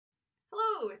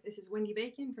Hello, this is Wendi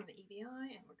Bacon from the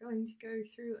EBI, and we're going to go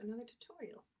through another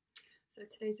tutorial. So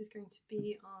today's is going to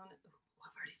be on, oh,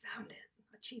 I've already found it,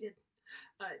 I cheated.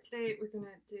 Today we're going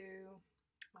to do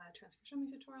my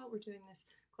transcriptomics tutorial. We're doing this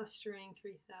clustering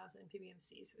 3000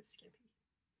 PBMCs with scanpy,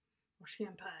 or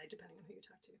scanpy, depending on who you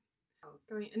talk to.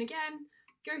 And again,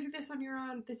 go through this on your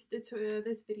own. This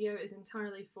video is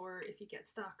entirely for if you get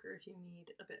stuck or if you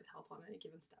need a bit of help on any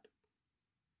given step.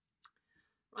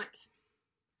 Right.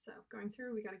 So going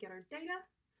through, we got to get our data,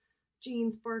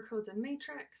 genes, barcodes, and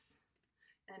matrix.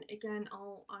 And again,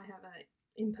 I have an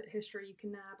input history you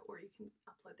can nab, or you can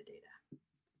upload the data.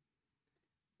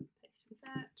 Paste and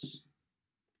fetch.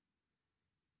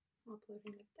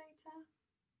 Uploading the data.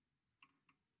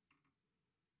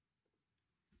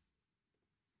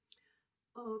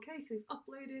 Okay, so we've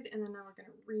uploaded, and then now we're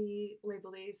going to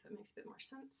relabel these so it makes a bit more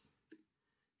sense.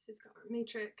 So we've got our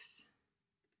matrix.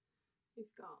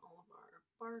 We've got all of our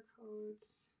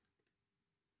barcodes,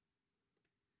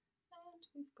 and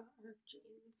we've got our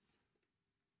genes.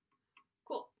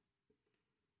 Cool.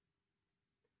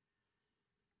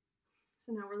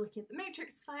 So now we're looking at the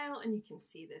matrix file, and you can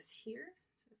see this here.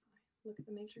 So if I look at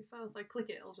the matrix file, if I click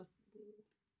it, it'll just,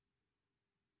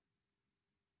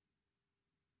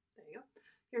 there you go.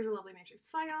 Here's a lovely matrix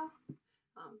file.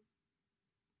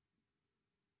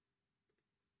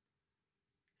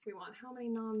 So we want how many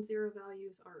non-zero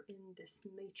values are in this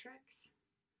matrix.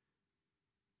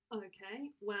 Okay,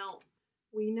 well,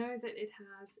 we know that it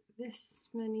has this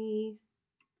many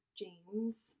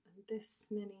genes, and this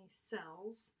many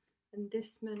cells, and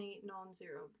this many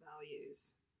non-zero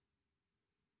values.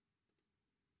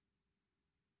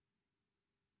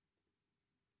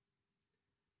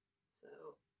 So,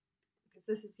 because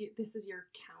this is your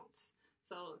count.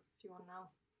 So if you want to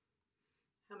know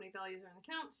how many values are in the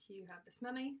counts, you have this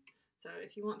many. So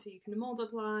if you want to, you can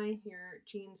multiply your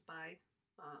genes by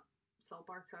cell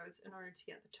barcodes in order to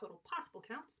get the total possible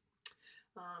counts.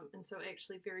 And so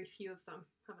actually very few of them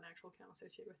have an actual count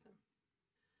associated with them.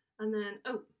 And then,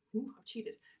 oh, I've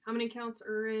cheated. How many counts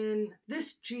are in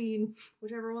this gene,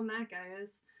 whichever one that guy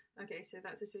is? Okay, so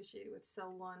that's associated with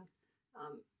cell 1,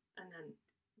 and then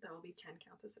there will be 10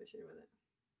 counts associated with it.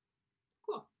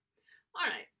 Cool. All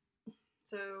right.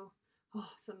 So,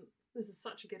 this is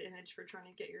such a good image for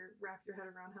trying to wrap your head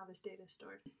around how this data is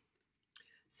stored.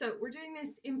 So we're doing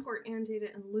this import and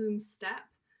data in Loom step.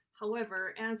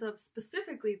 However, as of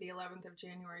specifically the 11th of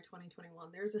January 2021,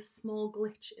 there's a small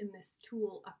glitch in this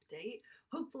tool update.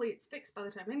 Hopefully it's fixed by the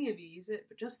time any of you use it,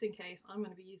 but just in case, I'm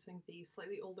going to be using the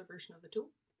slightly older version of the tool.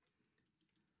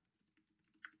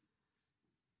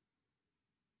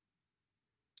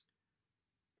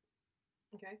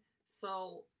 Okay.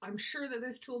 So I'm sure that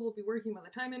this tool will be working by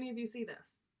the time any of you see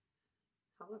this.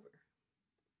 However,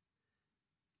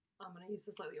 I'm going to use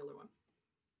the slightly older one.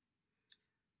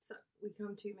 So we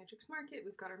come to Matrix Market,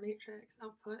 we've got our matrix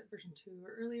output, version 2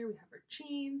 or earlier, we have our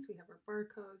genes, we have our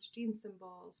barcodes, gene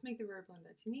symbols, make the variable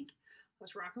index unique.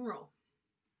 Let's rock and roll.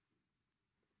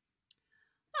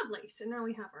 Lovely, so now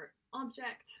we have our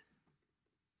object.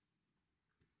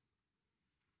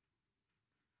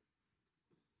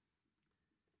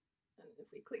 If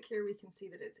we click here, we can see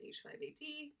that it's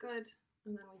H5AD, good,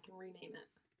 and then we can rename it.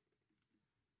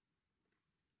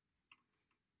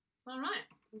 All right,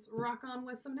 let's rock on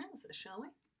with some analysis, shall we?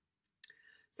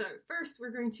 So first, we're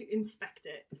going to inspect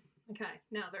it. Okay,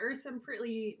 now there are some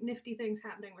pretty nifty things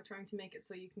happening. We're trying to make it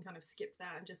so you can kind of skip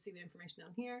that and just see the information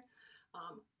down here.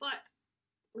 But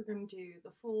we're going to do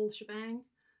the full shebang.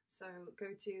 So go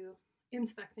to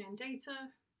Inspect and Data,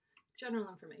 General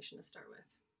Information to start with.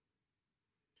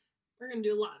 We're going to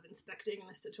do a lot of inspecting in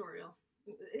this tutorial.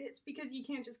 It's because you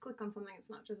can't just click on something.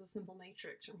 It's not just a simple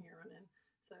matrix from here on in.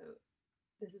 So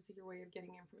this is your way of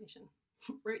getting information.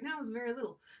 Right now it's very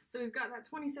little. So we've got that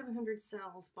 2,700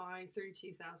 cells by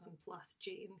 32,000 plus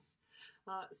genes.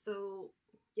 So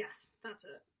yes,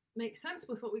 makes sense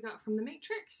with what we got from the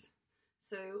matrix.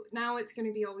 So now it's going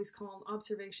to be always called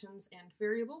observations and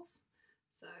variables.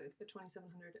 So the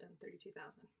 2,700 and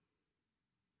 32,000.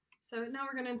 So now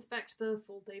we're going to inspect the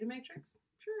full data matrix.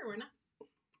 Sure, why not?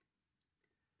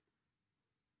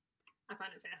 I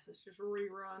find it fastest, just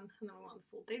rerun, and then we want the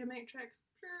full data matrix.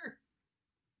 Sure.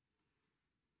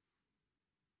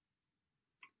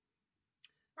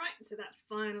 Right, so that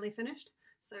finally finished.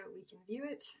 So we can view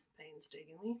it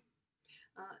painstakingly.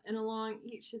 And along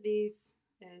each of these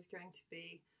is going to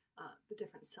be the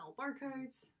different cell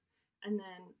barcodes. And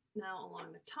then now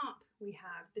along the top, we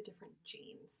have the different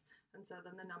genes. And so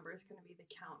then the number is going to be the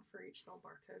count for each cell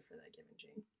barcode for that given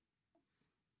gene.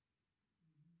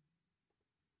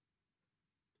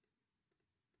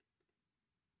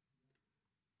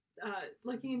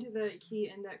 looking into the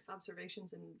key index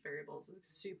observations and variables is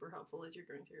super helpful as you're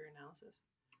going through your analysis.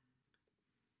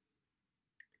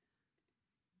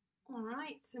 All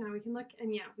right, so now we can look,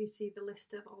 and yeah, we see the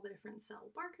list of all the different cell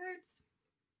barcodes.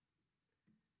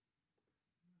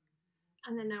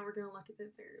 And then now we're going to look at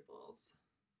the variables.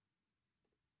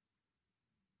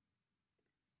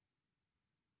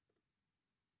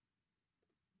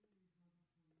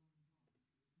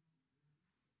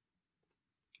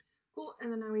 Cool,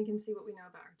 and then now we can see what we know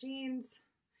about our genes.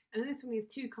 And in this one we have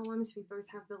two columns. We both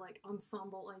have the like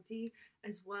ensemble ID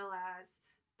as well as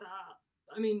the,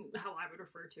 I mean, how I would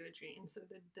refer to a gene, so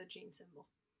the gene symbol.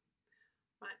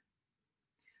 Right.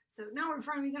 So now we're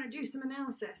finally going to do some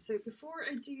analysis. So before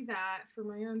I do that, for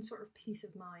my own sort of peace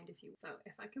of mind, if you will. So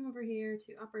if I come over here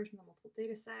to operation on multiple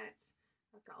data sets,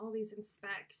 I've got all these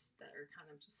inspects that are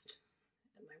kind of just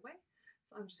in my way.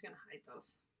 So I'm just going to hide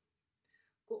those.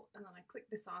 Cool, and then I click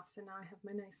this off, so now I have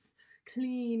my nice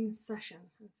clean session.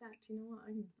 In fact, you know what,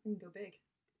 I can go big.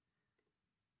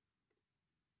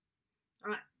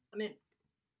 All right, I'm in.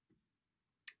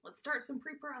 Let's start some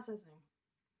pre-processing.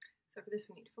 So for this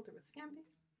we need to filter with scanpy.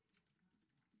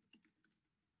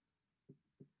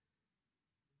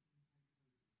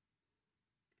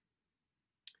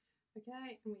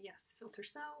 Okay, and yes, filter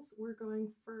cells. We're going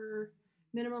for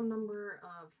minimum number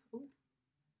of,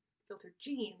 filter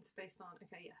genes based on,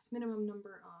 okay, yes, minimum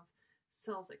number of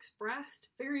cells expressed.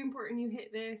 Very important you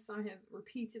hit this. I have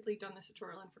repeatedly done this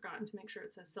tutorial and forgotten to make sure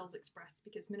it says cells expressed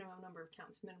because minimum number of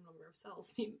counts, minimum number of cells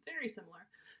seem very similar.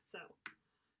 So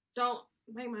don't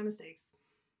make my mistakes.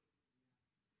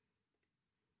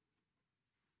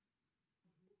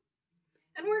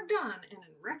 And we're done, and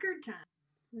in record time.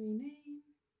 Rename.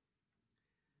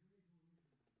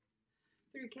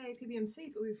 3K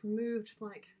PBMC, but we've removed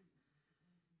like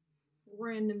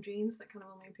random genes that kind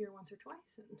of only appear once or twice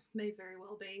and may very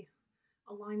well be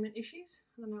alignment issues.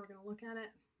 And then now we're going to look at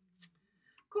it.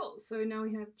 Cool, so now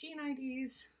we have gene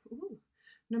IDs,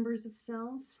 numbers of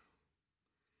cells.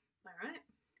 All right.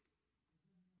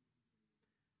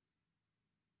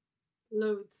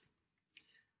 Loads.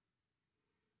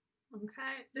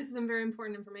 Okay, this is some very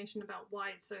important information about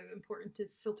why it's so important to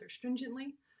filter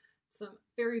stringently. Some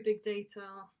very big data,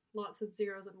 lots of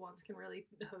zeros and ones can really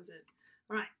hose it.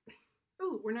 All right.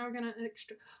 Ooh, we're now going to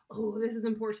this is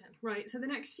important, right? So the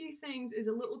next few things is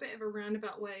a little bit of a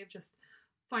roundabout way of just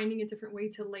finding a different way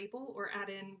to label or add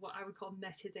in what I would call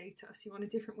metadata. So you want a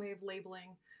different way of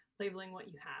labeling what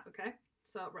you have, okay?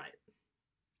 So, right.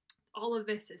 All of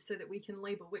this is so that we can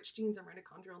label which genes are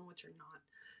mitochondrial and which are not.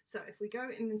 So if we go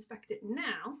and inspect it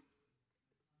now,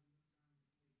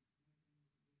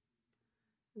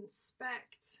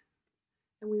 inspect,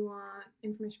 and we want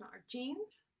information about our gene.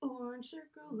 Orange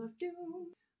circle of doom.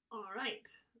 All right,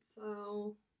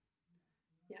 so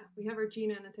yeah, we have our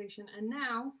gene annotation, and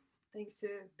now, thanks to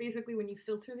basically when you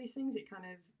filter these things, it kind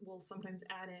of will sometimes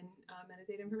add in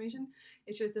metadata information.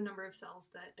 It shows the number of cells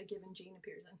that a given gene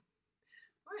appears in.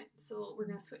 All right, so we're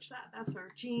going to switch that. That's our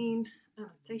gene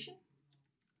annotation.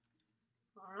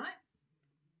 All right,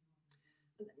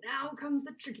 and then now comes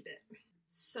the tricky bit.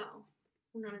 So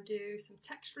we're going to do some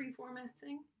text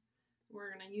reformatting.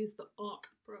 We're going to use the awk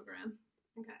program.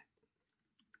 Okay.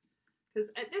 Because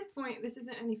at this point, this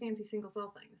isn't any fancy single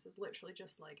cell thing. This is literally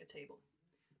just like a table.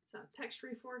 So text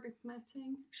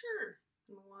reformatting, sure.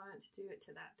 And we want it to do it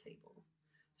to that table.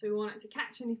 So we want it to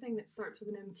catch anything that starts with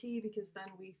an MT because then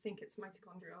we think it's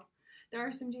mitochondrial. There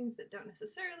are some genes that don't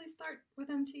necessarily start with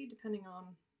MT depending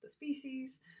on the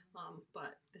species,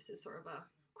 but this is sort of a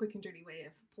quick and dirty way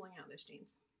of pulling out those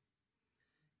genes.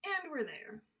 And we're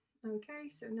there. Okay,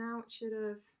 so now it should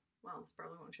have, well, this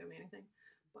probably won't show me anything,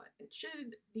 but it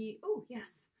should be, oh,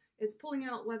 yes. It's pulling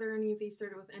out whether any of these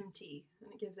started with MT,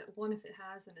 and it gives it 1 if it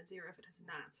has and a 0 if it has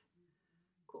not.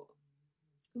 Cool.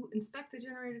 Ooh, inspect the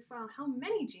generated file. How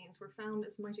many genes were found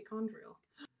as mitochondrial?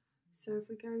 So if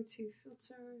we go to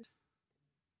filter,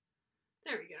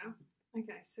 there we go.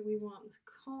 Okay, so we want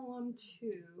column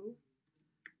 2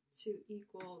 to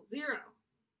equal 0.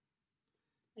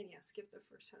 And yeah, skip the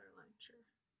first header line, sure.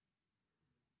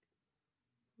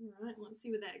 All right, let's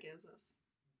see what that gives us.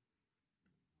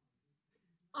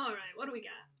 All right, what do we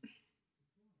got?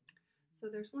 So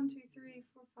there's 1, 2, 3,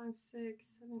 4, 5,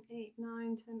 6, 7, 8,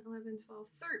 9, 10, 11, 12,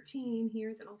 13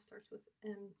 here that all starts with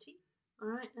MT. All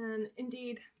right, and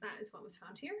indeed, that is what was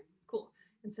found here. Cool.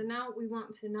 And so now we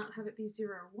want to not have it be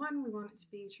 0 or 1, we want it to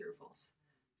be true or false.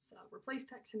 So replace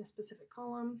text in a specific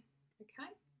column, okay.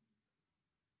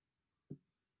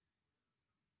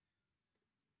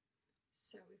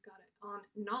 So we've got it on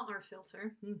not our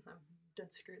filter. I've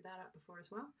done screwed that up before as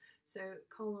well. So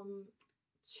column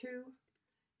 2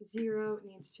 0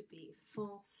 needs to be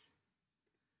false,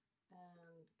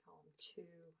 and column 2,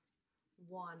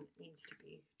 1 needs to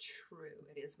be true.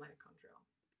 It is mitochondrial.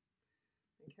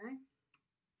 Okay?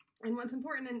 And what's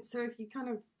important, and so if you kind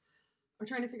of are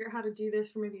trying to figure out how to do this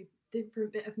for maybe a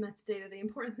different bit of metadata, the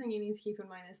important thing you need to keep in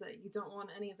mind is that you don't want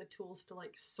any of the tools to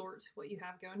like sort what you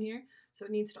have going here. So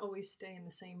it needs to always stay in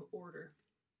the same order.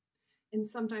 And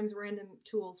sometimes random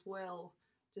tools will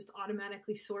just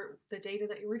automatically sort the data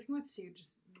that you're working with, so you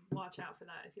just watch out for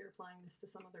that if you're applying this to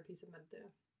some other piece of metadata.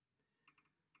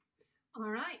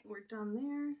 Alright, we're done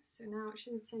there. So now it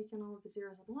should have taken all of the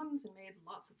 0s and 1s and made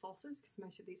lots of falses, because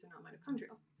most of these are not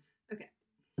mitochondrial. Okay.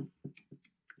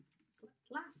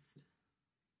 Select last.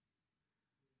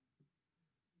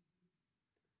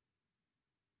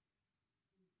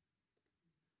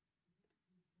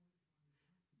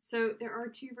 So there are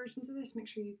 2 versions of this. Make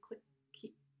sure you click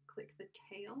the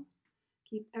tail.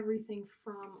 Keep everything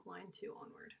from line 2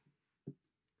 onward.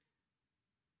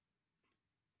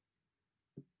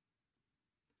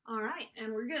 All right,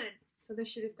 and we're good. So this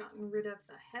should have gotten rid of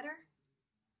the header.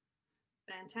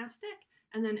 Fantastic.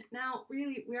 And then now,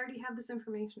 really, we already have this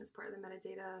information as part of the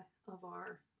metadata of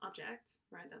our object,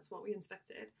 right? That's what we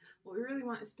inspected. What we really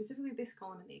want is specifically this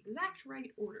column in the exact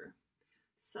right order.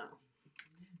 So,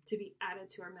 to be added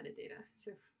to our metadata.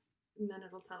 So, and then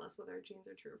it'll tell us whether our genes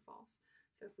are true or false.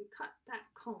 So if we cut that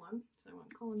column, so I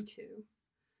want column 2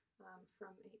 from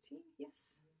 18,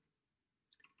 yes.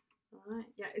 All right,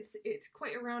 yeah, it's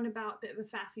quite a roundabout, bit of a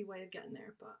faffy way of getting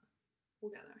there, but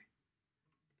we'll get there.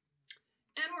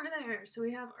 And we're there. So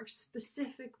we have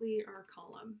specifically our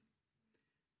column.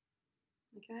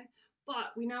 Okay,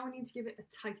 but we now need to give it a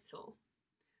title.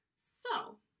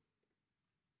 So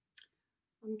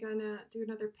I'm gonna do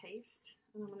another paste,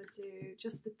 and I'm gonna do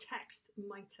just the text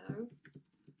mito.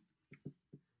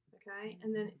 Okay,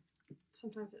 and then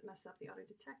sometimes it messes up the auto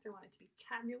detect. I want it to be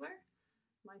tabular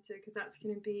mito, because that's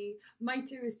going to be,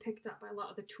 mito is picked up by a lot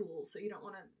of the tools, so you don't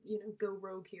want to, go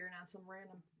rogue here and add some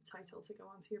random title to go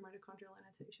onto your mitochondrial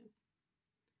annotation.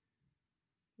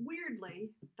 Weirdly,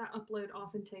 that upload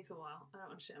often takes a while. I don't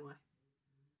understand why.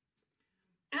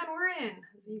 And we're in.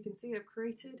 As you can see, I've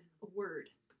created a word.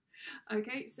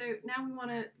 Okay, so now we want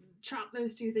to chop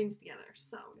those 2 things together.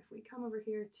 So if we come over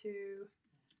here to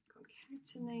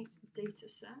concatenate data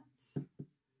sets,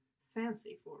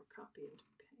 fancy for copy and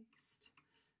paste.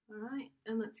 All right,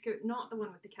 and let's go, not the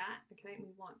one with the cat, okay?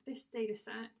 We want this data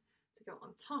set to go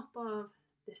on top of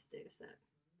this data set.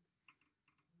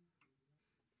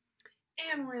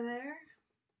 And we're there.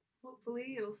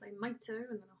 Hopefully it'll say mito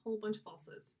and then a whole bunch of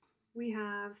falses. We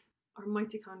have our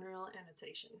mitochondrial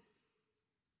annotation.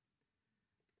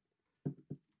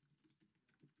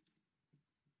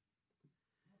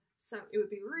 So it would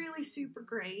be really super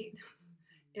great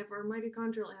if our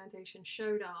mitochondrial annotation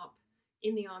showed up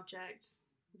in the object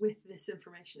with this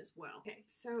information as well. Okay,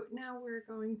 so now we're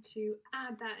going to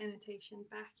add that annotation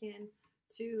back in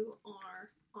to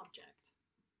our object.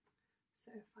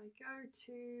 So if I go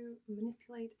to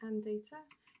manipulate and data,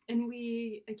 and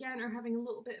we again are having a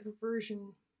little bit of a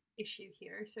version issue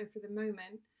here. So for the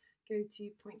moment, go to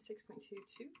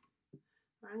 0.6.22,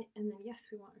 right? And then yes,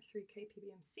 we want our 3K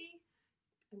PBMC.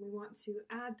 And we want to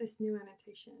add this new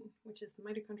annotation, which is the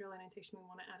mitochondrial annotation. We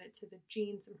want to add it to the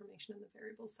genes information in the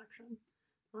variables section.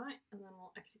 All right, and then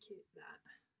we'll execute that.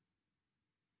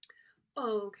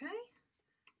 Okay,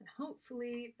 and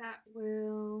hopefully that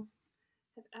will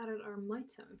have added our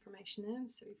mito information in.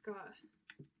 So we've got,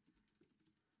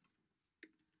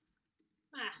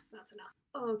 that's enough.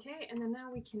 Okay, and then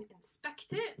now we can inspect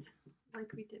it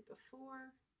like we did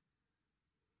before.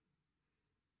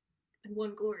 And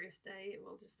one glorious day, it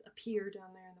will just appear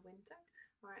down there in the window.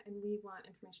 All right, and we want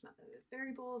information about the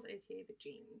variables, aka the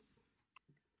genes.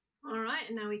 All right,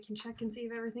 and now we can check and see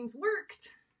if everything's worked.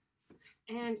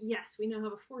 And yes, we now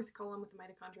have a 4th column with the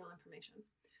mitochondrial information.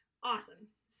 Awesome.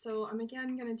 So I'm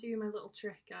again going to do my little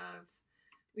trick of,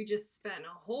 we just spent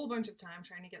a whole bunch of time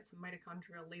trying to get some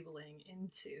mitochondrial labeling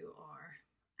into our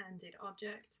ANDATA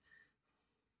object.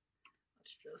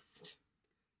 Let's just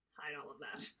hide all of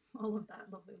that. All of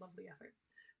that lovely, lovely effort.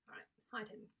 All right, hide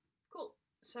hidden. Cool.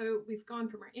 So we've gone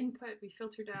from our input, we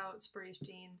filtered out spurious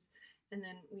genes, and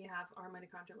then we have our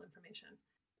mitochondrial information.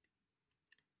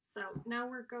 So now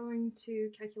we're going to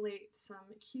calculate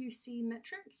some QC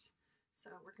metrics. So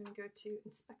we're going to go to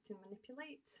inspect and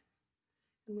manipulate,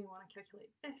 and we want to calculate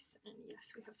this, and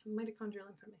yes, we have some mitochondrial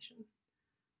information.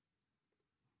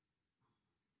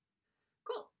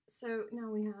 Cool. So now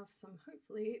we have some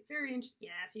hopefully very interesting,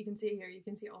 yes, you can see here, you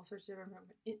can see all sorts of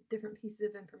different pieces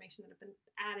of information that have been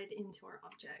added into our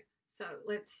object. So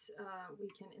let's, we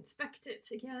can inspect it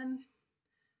again.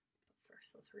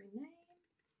 So let's rename.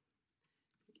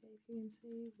 Okay,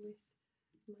 PBMC with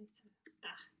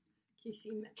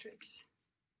QC metrics.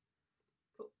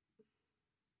 Cool.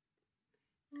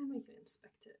 And we can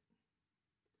inspect it.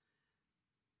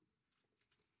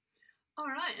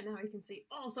 Alright, and now we can see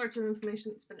all sorts of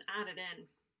information that's been added in.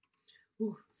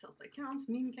 Ooh, cells by counts,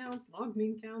 mean counts, log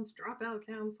mean counts, dropout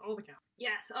counts, all the counts.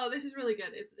 Yes, oh, this is really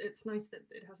good. It's nice that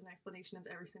it has an explanation of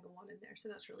every single one in there, so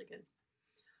that's really good.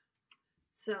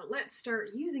 So let's start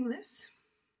using this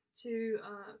to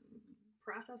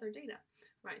process our data.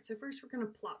 Right, so first we're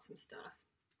going to plot some stuff.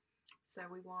 So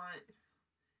we want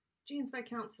genes by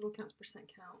counts, total counts,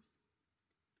 percent count.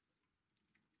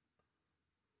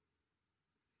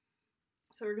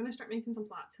 So we're going to start making some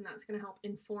plots, and that's going to help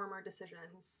inform our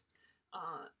decisions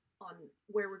on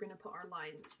where we're going to put our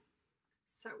lines.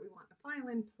 So we want a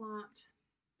violin plot,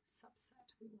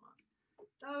 subset, we want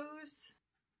those.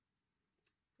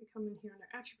 We come in here under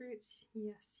attributes,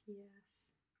 yes,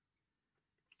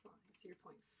 size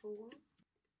 0.4,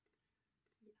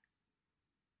 yes.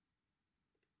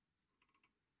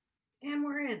 And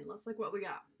we're in, let's look what we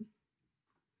got.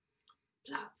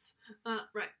 Plots,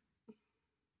 right.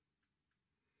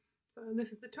 So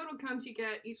this is the total counts you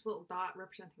get, each little dot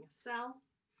representing a cell.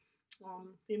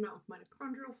 The amount of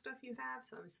mitochondrial stuff you have,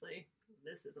 so obviously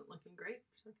this isn't looking great.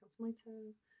 Percent counts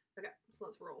mito. Okay, so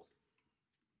let's roll.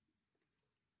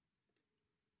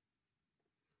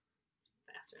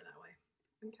 Faster that way.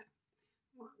 Okay.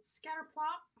 We want scatter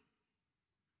plot.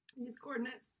 Use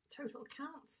coordinates, total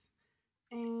counts,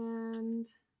 and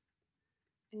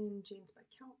genes by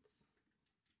counts.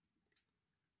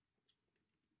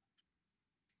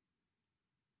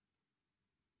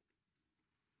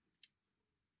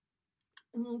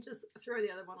 And we'll just throw the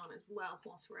other one on as well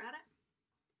whilst we're at it.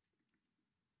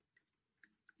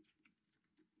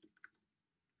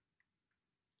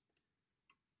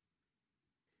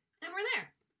 And we're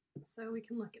there. So we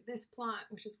can look at this plot,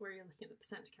 which is where you're looking at the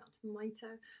percent count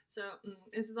mito. So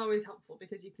this is always helpful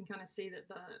because you can kind of see that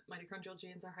the mitochondrial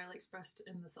genes are highly expressed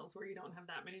in the cells where you don't have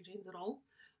that many genes at all,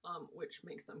 which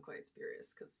makes them quite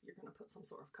spurious because you're going to put some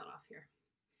sort of cutoff here.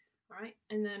 All right,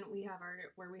 and then we have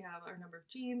where we have our number of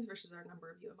genes versus our number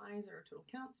of UMIs or our total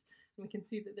counts, and we can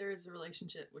see that there is a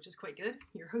relationship, which is quite good.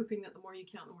 You're hoping that the more you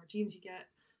count, the more genes you get.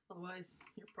 Otherwise,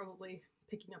 you're probably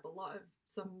picking up a lot of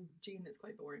some gene that's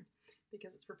quite boring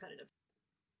because it's repetitive.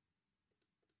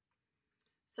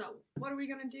 So what are we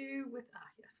going to do with,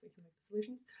 yes, we can make the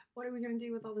solutions. What are we going to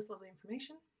do with all this lovely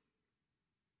information?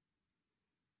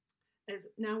 Is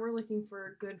now we're looking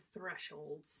for good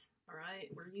thresholds. All right,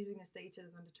 we're using this data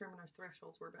to then determine our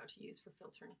thresholds we're about to use for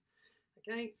filtering.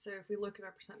 Okay, so if we look at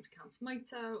our percent counts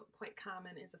mito, quite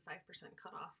common is a 5%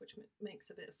 cutoff, which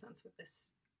makes a bit of sense with this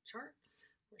chart.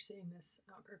 We're seeing this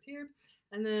outgroup here.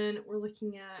 And then we're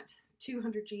looking at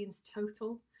 200 genes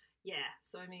total. Yeah,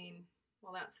 so I mean,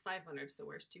 well, that's 500, so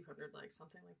where's 200, like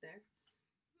something like there?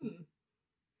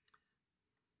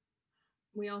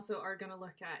 We also are going to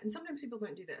look at, and sometimes people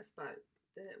don't do this, but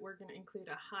we're going to include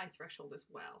a high threshold as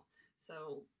well.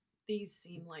 So these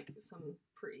seem like some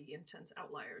pretty intense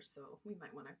outliers, so we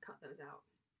might want to cut those out.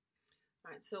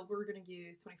 All right, so we're going to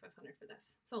use 2500 for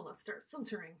this. So let's start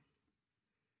filtering.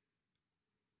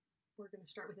 We're going to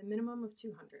start with a minimum of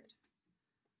 200.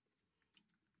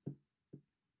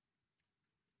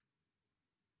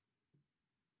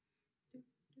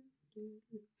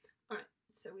 All right,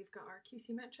 so we've got our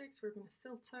QC metrics. We're going to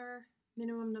filter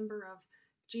minimum number of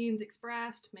genes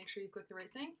expressed. Make sure you click the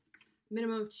right thing.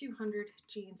 Minimum of 200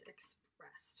 genes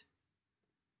expressed.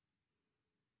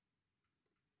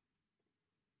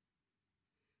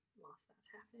 Whilst that's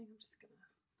happening, I'm just gonna,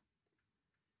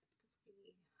 because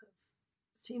we have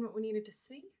seen what we needed to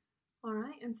see. All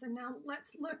right, and so now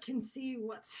let's look and see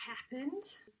what's happened.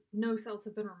 No cells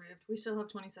have been removed. We still have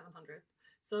 2700.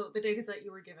 So the data set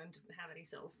you were given didn't have any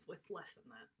cells with less than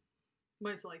that.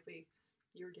 Most likely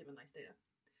you were given nice data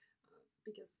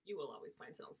because you will always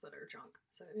find cells that are junk.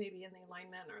 So maybe in the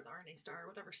alignment or the RNA star,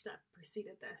 whatever step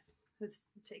preceded this has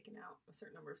taken out a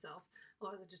certain number of cells.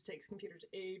 Otherwise it just takes computers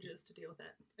ages to deal with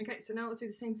it. Okay, so now let's do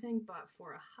the same thing, but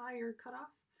for a higher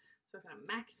cutoff. So I've got a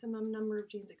maximum number of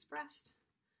genes expressed,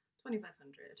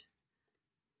 2500.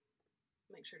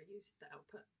 Make sure to use the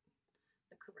output,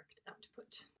 the correct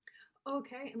output.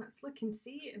 Okay, and let's look and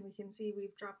see, and we can see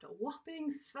we've dropped a whopping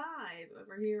 5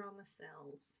 over here on the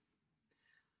cells.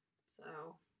 So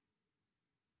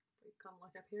if we come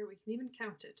look up here, we can even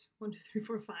count it. 1, 2, 3,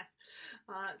 4, 5.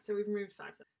 So we've removed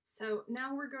 5 cells. So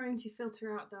now we're going to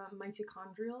filter out the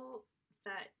mitochondrial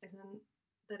that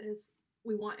is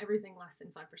we want everything less than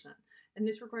 5%. And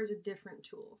this requires a different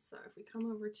tool. So if we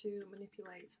come over to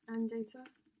manipulate and data,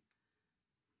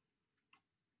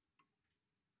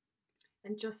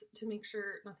 And just to make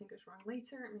sure nothing goes wrong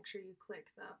later, make sure you click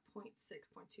the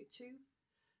 0.6.22.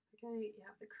 Okay, you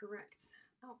have the correct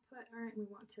output. All right, and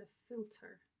we want to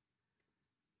filter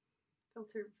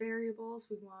variables.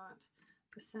 We want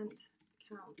percent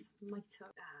count mito.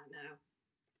 No.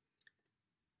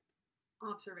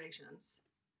 Observations.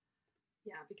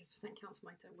 Yeah, because percent counts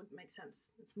mito wouldn't make sense.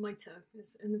 It's mito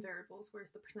is in the variables,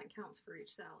 whereas the percent counts for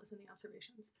each cell is in the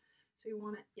observations. So we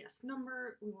want it, yes,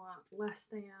 number, we want less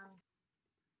than,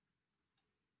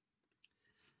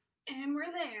 and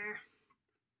we're there.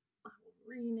 I will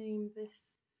rename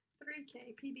this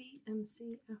 3K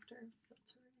PBMC after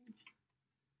filtering.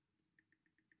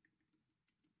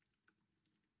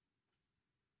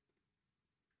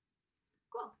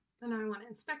 Cool. And now I want to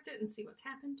inspect it and see what's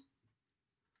happened.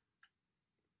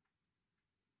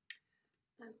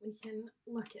 And we can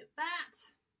look at that,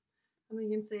 and we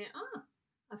can say,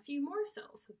 a few more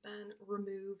cells have been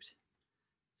removed.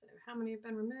 So how many have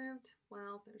been removed?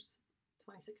 Well, there's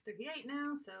 2638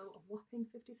 now, so a whopping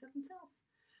 57 cells.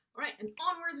 All right, and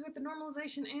onwards with the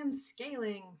normalization and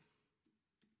scaling.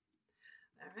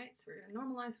 All right, so we're going to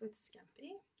normalize with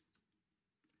scanpy.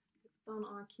 We've done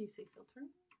our QC filtering.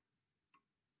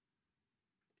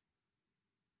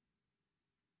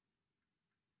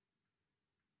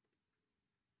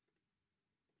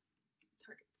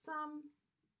 Target sum.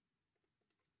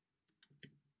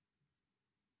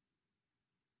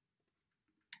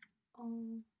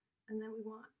 And then we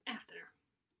want after.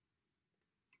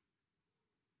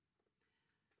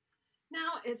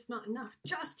 Now it's not enough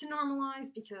just to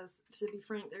normalize because, to be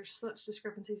frank, there's such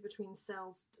discrepancies between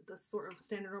cells. The sort of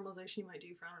standard normalization you might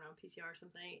do for, I don't know, PCR or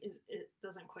something, it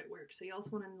doesn't quite work. So you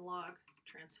also want to log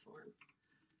transform.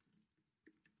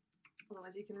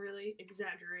 Otherwise you can really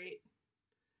exaggerate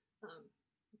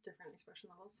different expression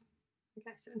levels.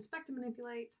 Okay, so inspect and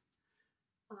manipulate.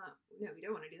 No, we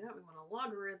don't want to do that. We want to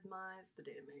logarithmize the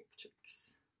data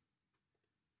matrix.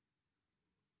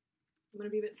 I'm going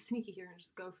to be a bit sneaky here and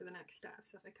just go for the next step.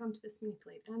 So if I come to this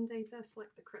manipulate end data,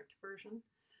 select the correct version,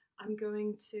 I'm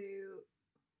going to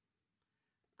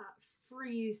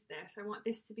freeze this. I want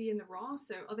this to be in the raw,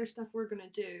 so other stuff we're going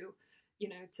to do, you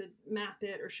know, to map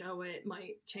it or show it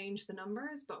might change the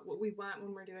numbers, but what we want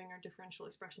when we're doing our differential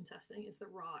expression testing is the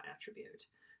raw attribute.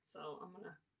 So I'm going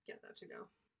to get that to go.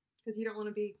 Because you don't want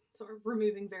to be sort of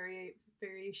removing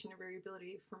variation or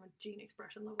variability from a gene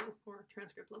expression level or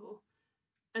transcript level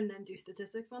and then do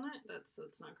statistics on it. That's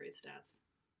not great stats.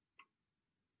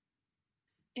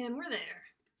 And we're there.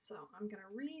 So I'm going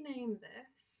to rename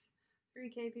this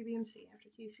 3K PBMC after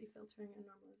QC filtering and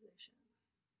normalization.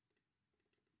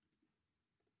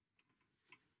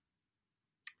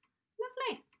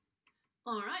 Lovely.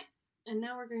 All right. And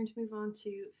now we're going to move on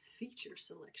to feature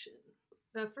selection.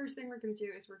 The first thing we're going to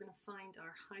do is we're going to find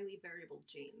our highly variable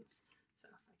genes. So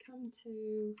if I come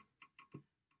to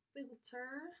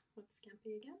filter, let's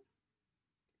scanpy again.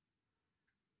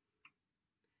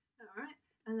 All right,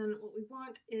 and then what we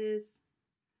want is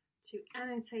to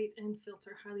annotate and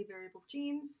filter highly variable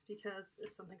genes, because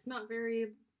if something's not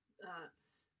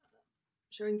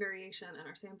showing variation in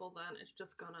our sample, then it's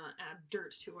just gonna add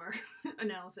dirt to our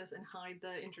analysis and hide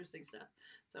the interesting stuff.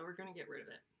 So we're gonna get rid of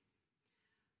it.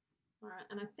 All right,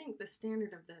 and I think the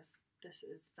standard of this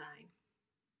is fine.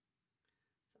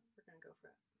 So we're gonna go for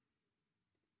it.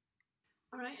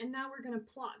 All right, and now we're gonna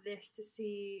plot this to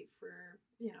see for,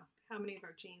 you know, how many of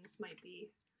our genes might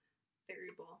be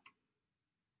variable.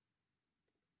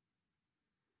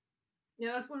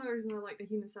 Yeah, that's one of the reasons I like the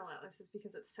Human Cell Atlas, is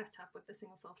because it's set up with the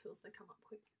single cell tools that come up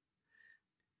quick.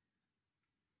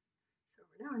 So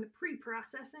we're now in the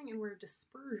pre-processing and we're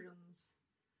dispersions.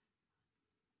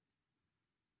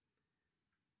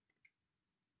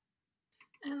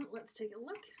 And let's take a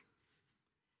look.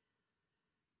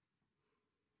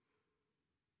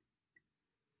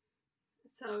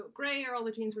 So gray are all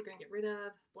the genes we're going to get rid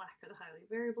of, black are the highly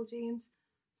variable genes.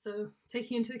 So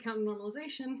taking into account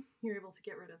normalization, you're able to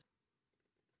get rid of.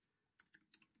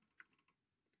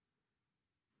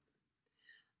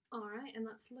 All right, and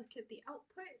let's look at the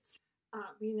output.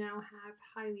 We now have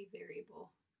highly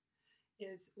variable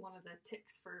is one of the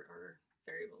ticks for our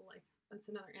variable, like that's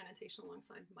another annotation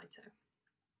alongside mito.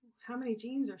 How many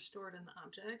genes are stored in the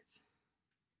object?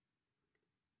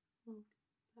 Well,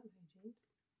 that many genes.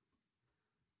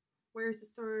 Where is the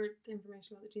stored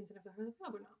information about the genes and if they're highly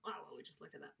variable or not? Oh, well, we just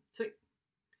looked at that. Sweet.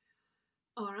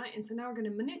 All right, and so now we're going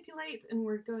to manipulate, and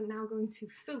we're now going to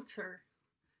filter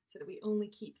so that we only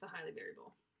keep the highly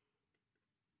variable.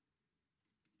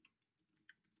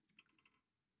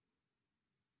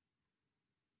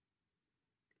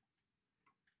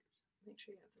 Make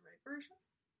sure you have the right version.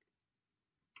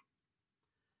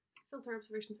 filter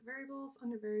observations of variables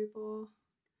under variable.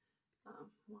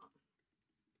 Well,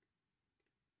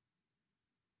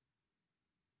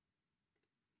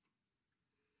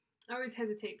 I always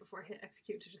hesitate before I hit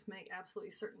execute to just make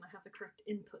absolutely certain I have the correct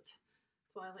input.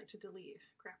 That's why I like to delete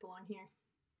crap along here.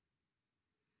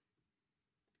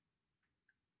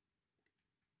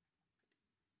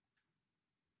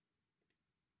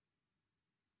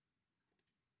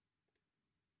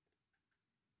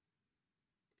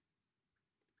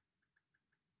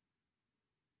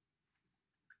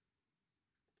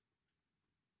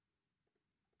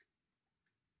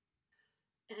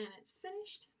 And it's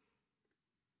finished.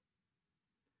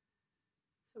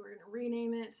 So we're going to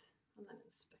rename it and then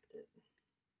inspect it.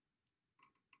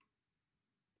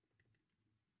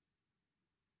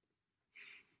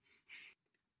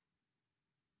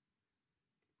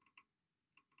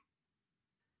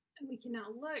 And we can now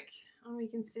look and we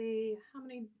can see how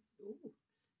many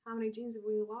genes have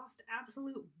we lost.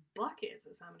 Absolute buckets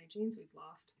is how many genes we've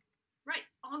lost. Right,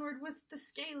 onward was the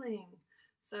scaling.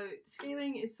 So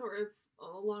scaling is sort of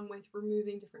along with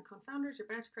removing different confounders or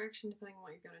batch correction depending on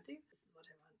what you're going to do. This is what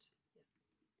I want. Yes.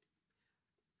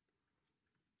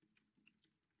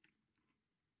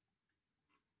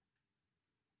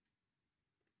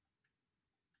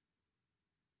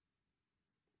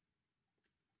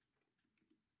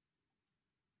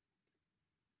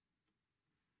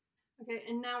 Okay,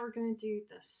 and now we're going to do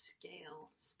the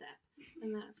scale step,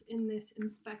 and that's in this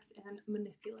inspect and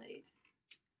manipulate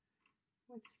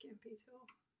with scanpy tool.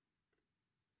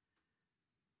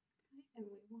 Okay, and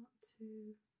we want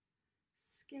to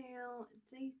scale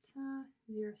data,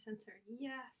 0 center,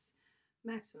 yes,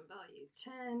 maximum value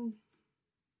 10.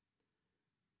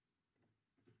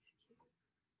 Execute.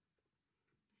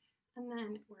 And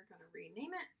then we're going to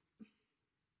rename it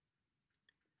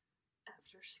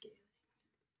after scaling.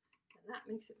 And that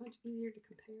makes it much easier to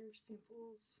compare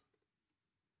samples.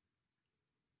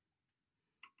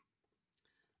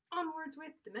 Onwards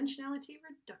with dimensionality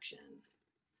reduction.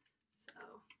 So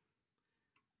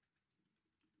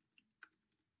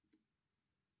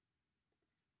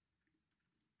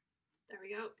there we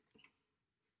go.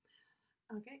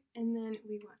 Okay, and then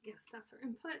we want, yes, that's our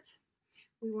input.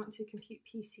 We want to compute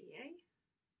PCA.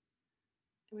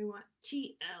 And we want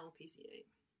TL PCA.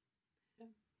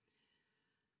 Okay.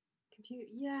 Compute,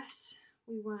 yes.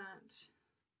 We want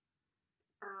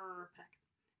pack.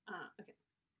 Okay.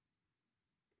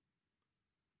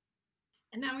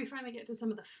 And now we finally get to some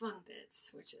of the fun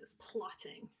bits, which is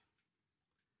plotting.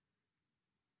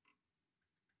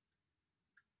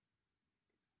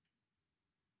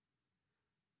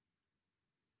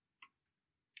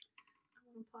 I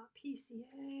want to plot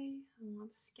PCA. I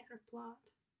want scatter plot.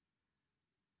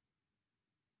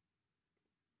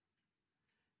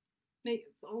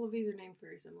 All of these are named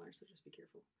very similar, so just be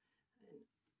careful. And,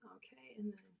 okay,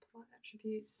 and then plot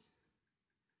attributes.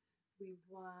 We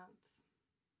want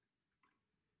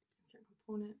insert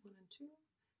component 1 and 2,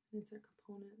 and insert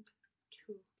component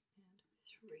 2 and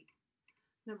 3.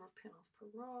 Number of panels per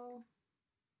row,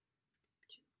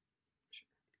 2. Sure.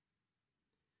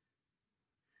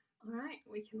 All right,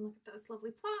 we can look at those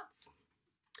lovely plots,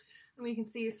 and we can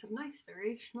see some nice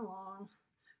variation along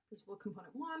principal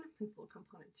component 1, principal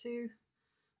component 2.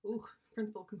 Ooh,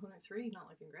 principal component 3, not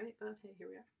looking great, but hey, here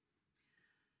we are.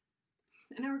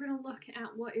 And now we're going to look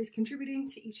at what is contributing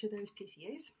to each of those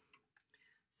PCAs.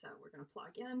 So we're going to plot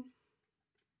again.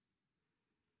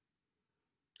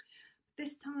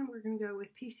 This time we're going to go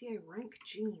with PCA rank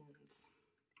genes.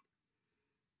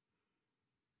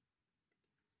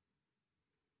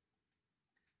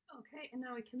 Okay, and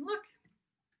now we can look.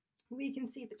 We can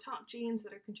see the top genes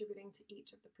that are contributing to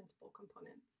each of the principal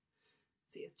components.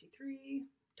 CST3,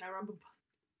 Tyrabub.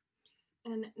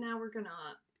 And now we're going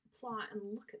to plot and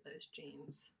look at those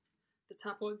genes. The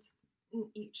top ones in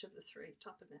each of the 3.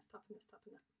 Top in this, top in this, top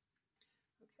in that.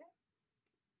 Okay.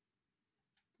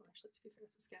 Well, actually, to be fair,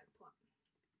 it's a scatter plot.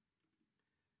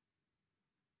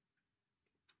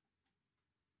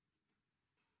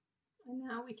 And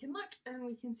now we can look and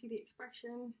we can see the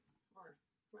expression, or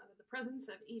rather the presence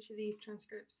of each of these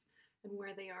transcripts and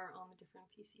where they are on the different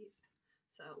PCs.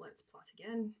 So let's plot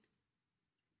again.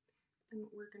 And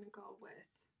we're going to go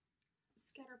with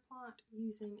scatter plot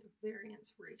using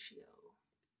variance ratio.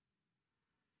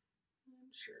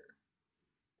 I'm sure.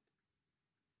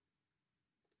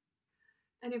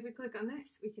 And if we click on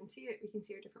this, we can see it. We can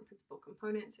see our different principal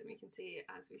components, and we can see,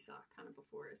 as we saw kind of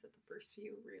before, is that the first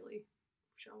few really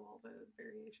show all the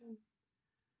variation.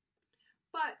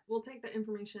 But we'll take that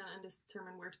information and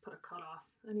determine where to put a cutoff.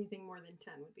 Anything more than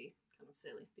 10 would be kind of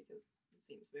silly because it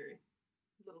seems very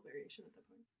little variation at that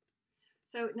point.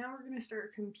 So now we're going to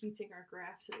start computing our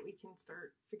graph so that we can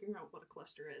start figuring out what a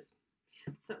cluster is.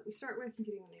 So we start with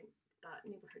computing that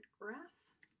neighborhood graph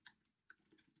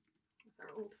with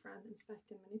our old friend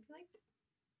inspect and manipulate.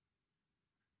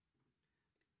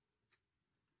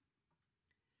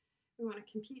 We want to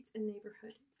compute a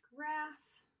neighborhood graph.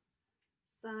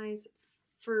 Size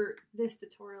for this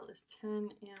tutorial is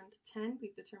 10 and 10.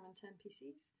 We've determined 10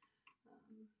 PCs.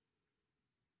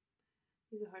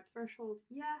 Use a hard threshold.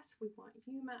 Yes, we want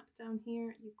UMAP down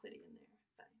here, Euclidean there.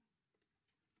 Fine.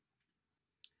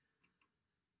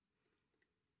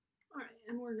 All right,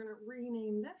 and we're going to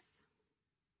rename this.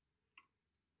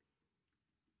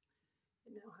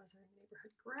 It now has our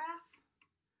neighborhood graph.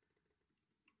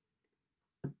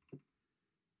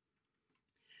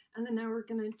 And then now we're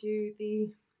going to do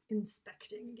the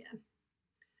inspecting again.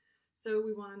 So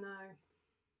we want to know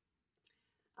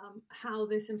how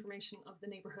this information of the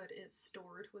neighborhood is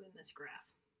stored within this graph.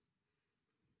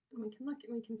 And we can look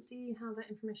and we can see how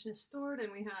that information is stored,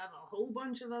 and we have a whole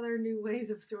bunch of other new ways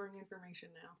of storing information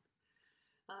now.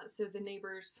 So the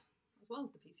neighbors, as well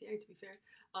as the PCA to be fair,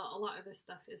 a lot of this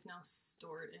stuff is now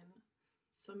stored in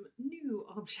some new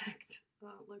object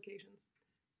locations.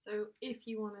 So if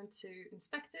you wanted to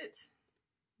inspect it,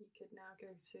 you could now go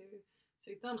to, so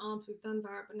we've done obs, we've done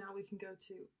var, but now we can go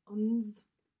to uns,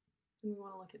 and we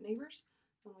want to look at neighbors,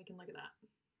 and we can look at that.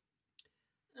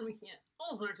 And we can get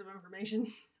all sorts of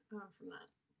information from that.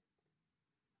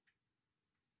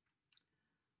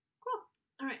 Cool.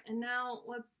 All right, and now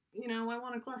let's, I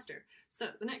want a cluster. So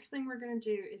the next thing we're going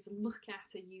to do is look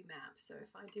at a UMAP. So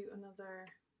if I do another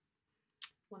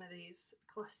one of these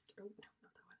cluster, oh, no,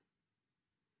 not that one.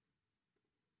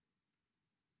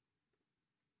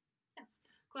 Yes,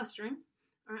 clustering.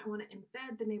 All right, I want to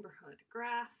embed the neighborhood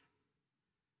graph.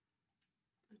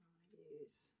 I want to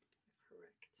use the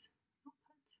correct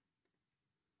output.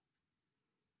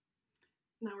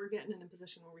 Now we're getting in a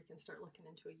position where we can start looking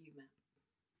into a UMAP.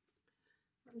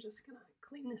 I'm just going to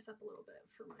clean this up a little bit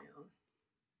for my own.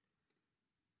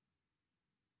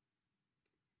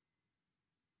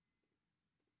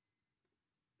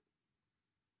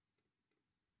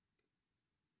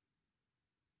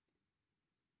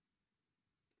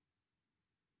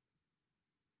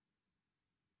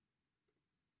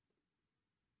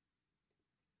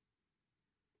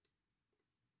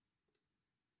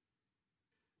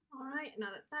 All right, now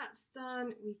that that's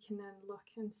done, we can then look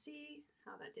and see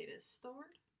how that data is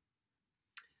stored.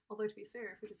 Although to be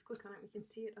fair, if we just click on it, we can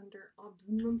see it under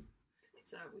OBSM,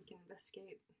 so we can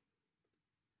investigate.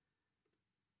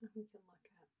 We can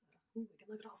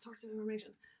look at all sorts of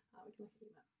information. We can look at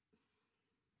UMAP.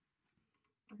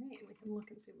 All right, and we can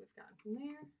look and see what we've gotten from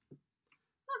there.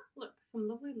 Ah, look, some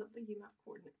lovely, lovely UMAP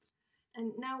coordinates.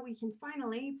 And now we can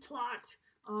finally plot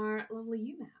our lovely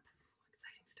UMAP.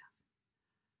 Exciting stuff.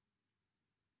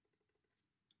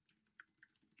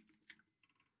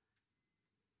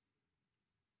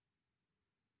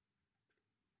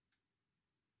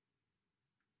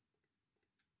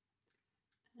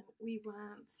 And we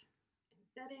want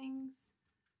embeddings,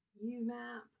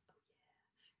 UMAP, oh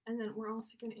yeah. And then we're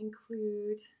also going to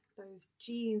include those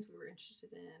genes we were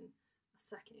interested in a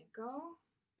second ago.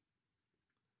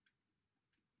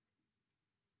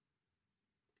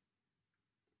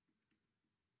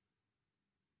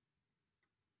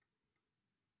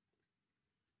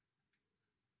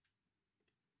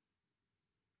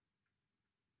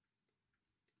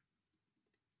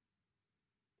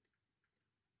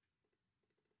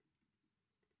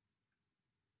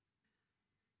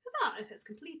 It has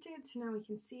completed, so now we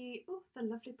can see the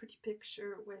lovely pretty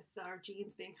picture with our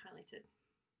genes being highlighted.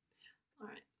 All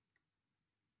right,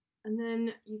 and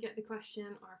then you get the question,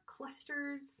 are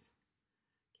clusters,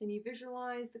 can you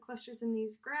visualize the clusters in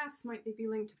these graphs? Might they be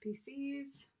linked to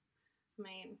PCs? I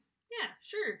mean, yeah,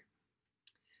 sure.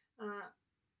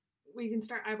 We can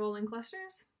start eyeballing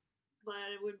clusters, but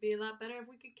it would be a lot better if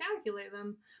we could calculate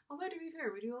them. Although to be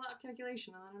fair, we do a lot of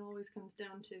calculation, and then it always comes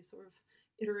down to sort of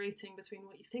iterating between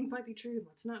what you think might be true and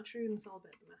what's not true, and it's all a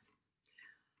bit of a mess.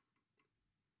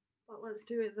 But let's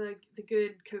do it the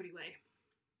good Cody way.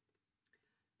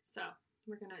 So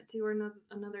we're going to do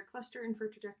another cluster, infer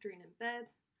trajectory, and embed.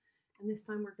 And this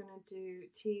time we're going to do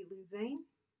T Louvain.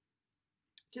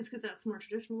 Just because that's the more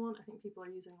traditional one. I think people are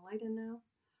using Leiden now.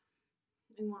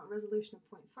 We want resolution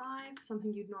of 0.5,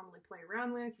 something you'd normally play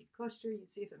around with. You'd cluster,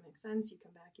 you'd see if it makes sense. You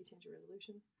come back, you change your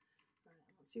resolution. All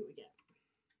right, let's see what we get.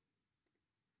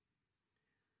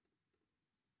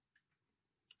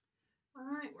 All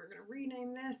right, we're going to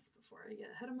rename this before I get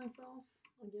ahead of myself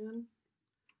again.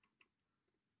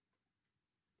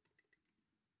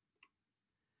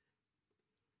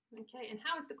 Okay, and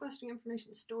how is the clustering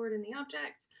information stored in the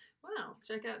object? Well,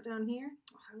 check out down here.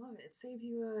 Oh, I love it. It saves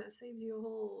you a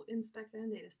whole inspect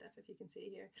and data step, if you can see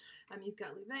here. You've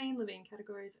got Louvain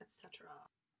categories, etc.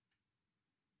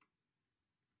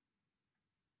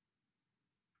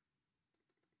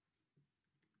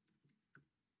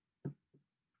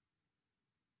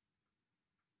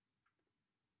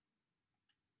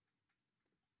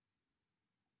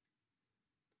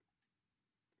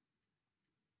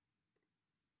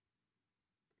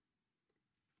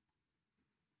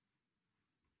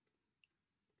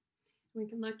 We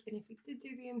can look, and if we did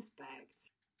do the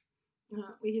inspect,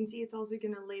 we can see it's also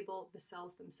going to label the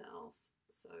cells themselves.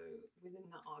 So within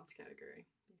the obs category,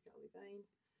 you've got Louvain,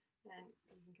 and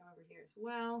you can come over here as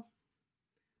well.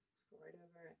 Go right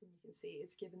over, and you can see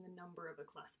it's given the number of a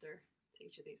cluster to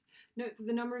each of these. Note that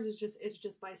the numbers is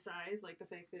just by size, like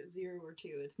the fact that 0 or 2,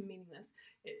 it's meaningless.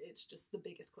 It's just the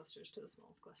biggest clusters to the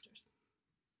smallest clusters.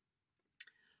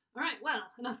 All right, well,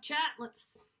 enough chat.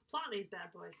 Let's plot these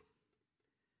bad boys.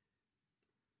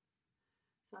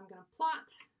 So I'm going to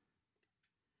plot,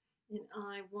 and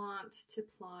I want to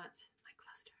plot my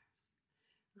clusters.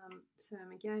 So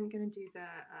I'm again going to do the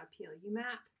PLU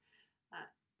map.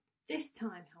 This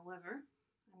time, however,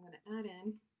 I'm going to add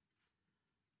in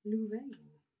Louvain.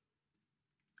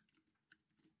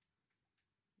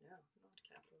 No, not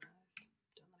capitalized.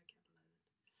 Don't let it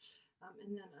capitalize it.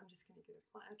 And then I'm just going to go to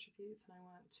plot attributes, and I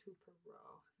want 2 per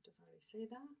row. It doesn't really say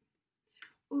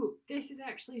that. Ooh, this is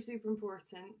actually super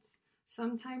important.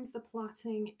 Sometimes the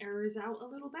plotting errors out a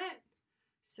little bit,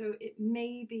 so it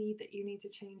may be that you need to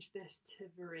change this to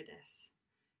Viridis,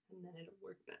 and then it'll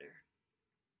work better.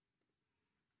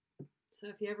 So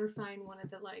if you ever find one of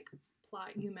the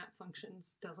plot UMAP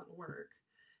functions doesn't work,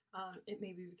 it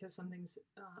may be because something's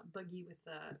buggy with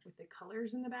the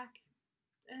colors in the back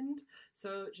end.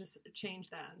 So just change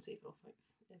that and see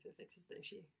if it fixes the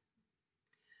issue.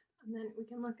 And then we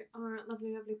can look at our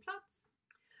lovely plots.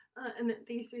 And then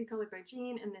these 3 colored by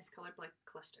gene and this colored by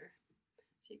cluster.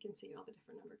 So you can see all the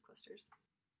different numbered clusters.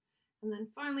 And then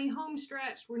finally, home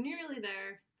stretch. We're nearly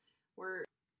there. We're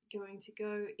going to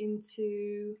go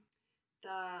into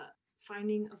the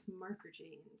finding of marker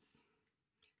genes.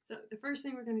 So the first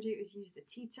thing we're going to do is use the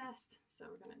t-test. So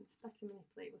we're going to inspect and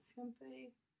manipulate with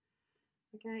scanpy.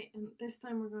 Okay, and this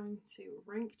time we're going to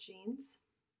rank genes.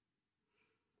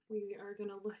 We are going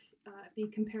to be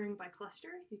comparing by cluster.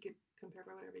 You could compare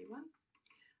by whatever you want.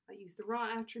 I use the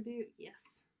raw attribute,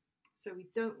 yes. So we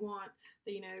don't want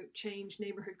the, change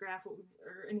neighborhood graph or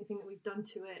anything that we've done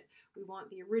to it. We want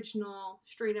the original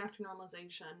straight after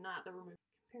normalization, not the remove.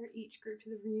 Compare each group to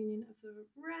the reunion of the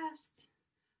rest.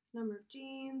 Number of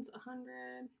genes,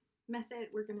 100. Method,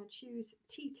 we're going to choose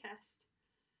t-test.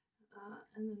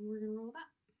 And then we're going to roll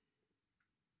that.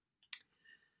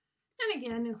 And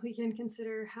again, we can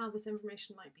consider how this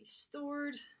information might be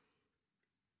stored.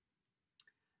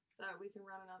 So we can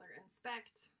run another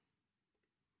inspect.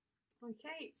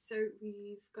 Okay, so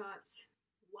we've got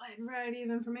a wide variety of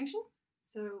information.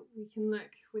 So we can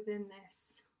look within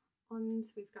this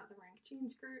ones. We've got the rank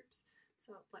genes groups.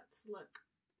 So let's look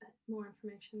at more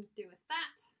information to do with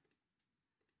that.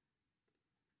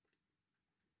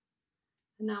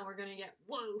 And now we're going to get,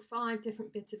 5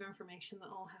 different bits of information that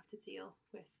all have to deal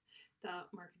with the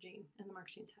marker gene and the marker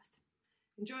gene test.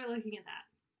 Enjoy looking at that.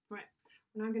 Right,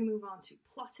 we're now going to move on to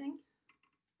plotting.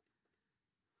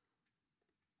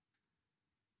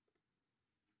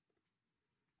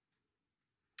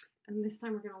 And this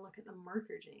time we're going to look at the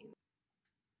marker gene.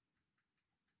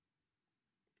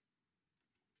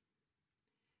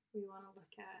 We want to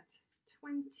look at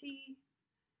 20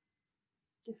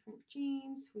 different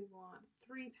genes. We want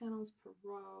 3 panels per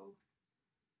row.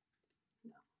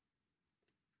 No.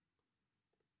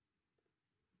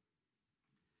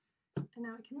 And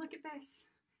now we can look at this,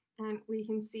 and we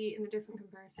can see in the different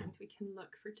comparisons, we can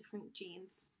look for different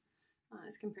genes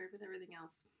as compared with everything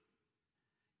else.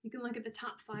 You can look at the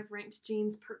top 5 ranked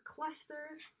genes per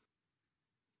cluster.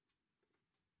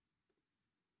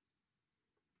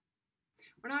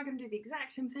 We're now going to do the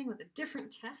exact same thing with a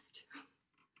different test.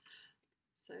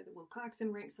 So the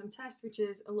Wilcoxon rank sum test, which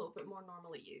is a little bit more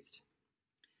normally used.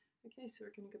 Okay, so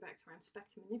we're going to go back to our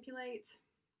inspect and manipulate.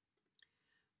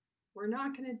 We're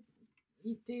not going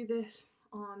to do this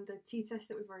on the t-test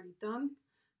that we've already done.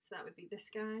 So that would be this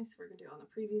guy. So we're going to do it on the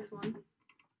previous one.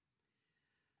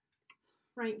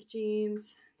 Rank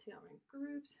genes, tail rank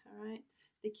groups. All right.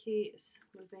 The key is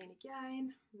Louvain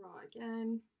again, raw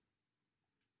again.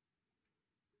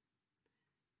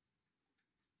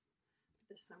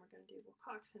 This time we're going to do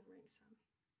Wilcoxon rank sum.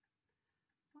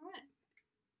 All right.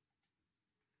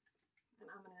 And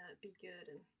I'm going to be good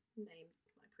and name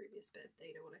my previous bit of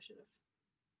data, what I should have.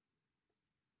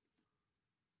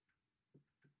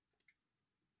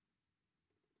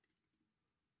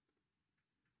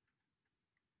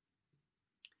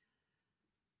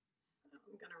 So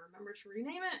I'm going to remember to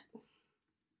rename it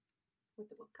with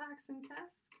the Wilcoxon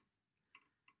test.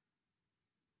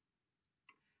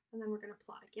 And then we're going to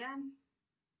plot again,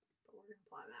 but we're going to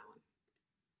plot that one.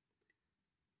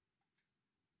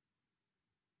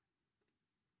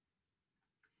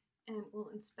 And we'll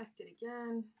inspect it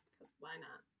again, because why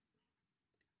not?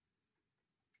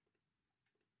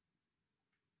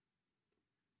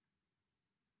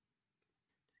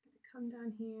 Just going to come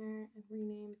down here and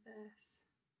rename this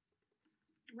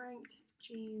ranked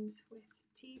genes with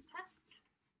t-test.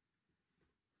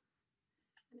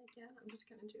 And again, I'm just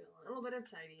going to do a little bit of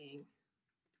tidying.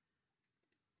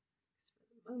 Because for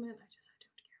the moment, I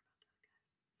don't care about those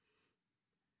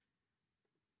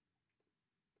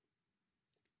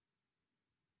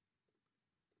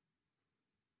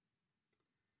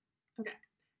guys. Okay,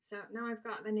 so now I've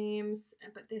got the names,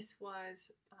 but this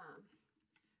was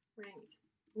ranked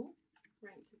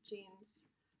genes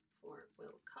for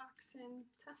Wilcoxon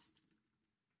test.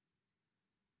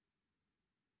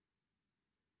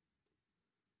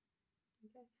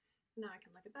 Okay, now I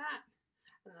can look at that,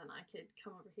 and then I could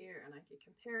come over here and I could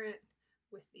compare it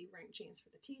with the ranked genes for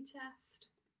the t-test.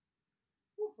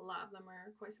 A lot of them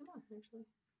are quite similar, actually.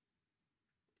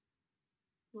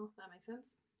 Well, that makes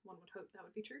sense. One would hope that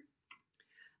would be true.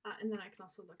 And then I can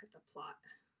also look at the plot.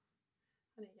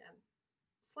 And again,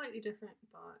 slightly different,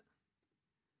 but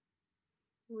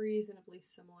reasonably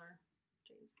similar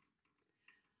genes.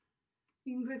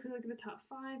 You can quickly look at the top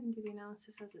 5 and do the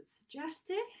analysis as it's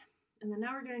suggested. And then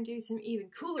now we're going to do some even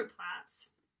cooler plots.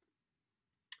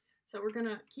 So we're going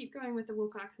to keep going with the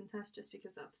Wilcoxon test just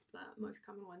because that's the most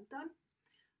common one done.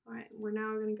 All right, we're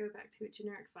now going to go back to a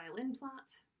generic violin plot.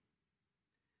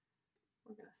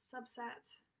 We're going to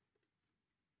subset.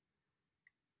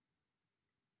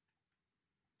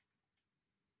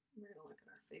 We're going to look at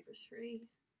our favor 3.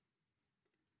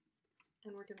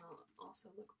 And we're going to also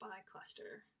look by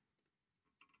cluster.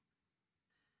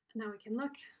 And now we can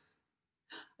look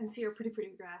and see our pretty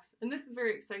graphs. And this is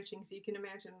very exciting, so you can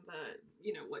imagine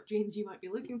what genes you might be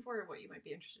looking for or what you might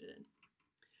be interested in.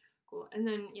 Cool. And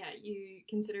then, yeah, you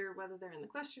consider whether they're in the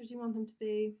clusters you want them to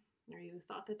be, or you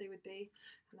thought that they would be.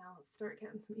 And now let's start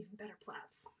getting some even better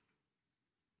plots.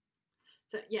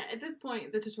 So yeah, at this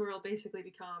point, the tutorial basically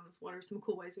becomes what are some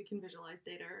cool ways we can visualize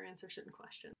data or answer certain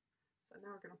questions. So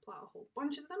now we're going to plot a whole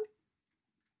bunch of them.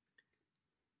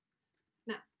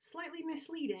 Now, slightly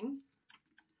misleading.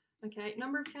 Okay,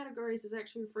 number of categories is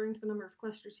actually referring to the number of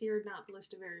clusters here, not the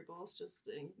list of variables, just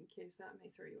in case that may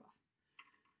throw you off.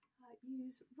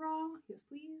 Use raw, yes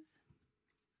please.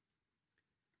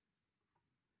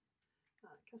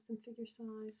 Custom figure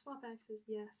size, swap axis,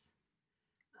 yes.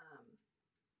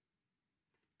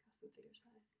 Custom figure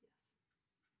size, yes.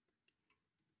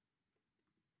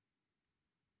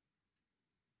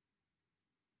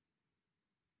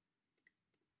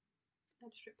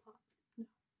 Add strip plot, no.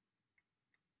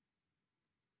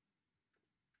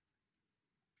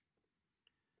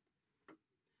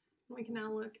 We can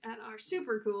now look at our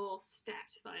super cool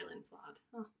stacked violin plot.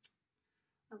 Oh,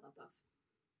 I love those.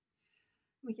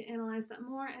 We can analyze that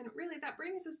more, and really that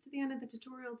brings us to the end of the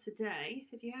tutorial today.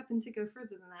 If you happen to go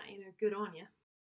further than that, good on you.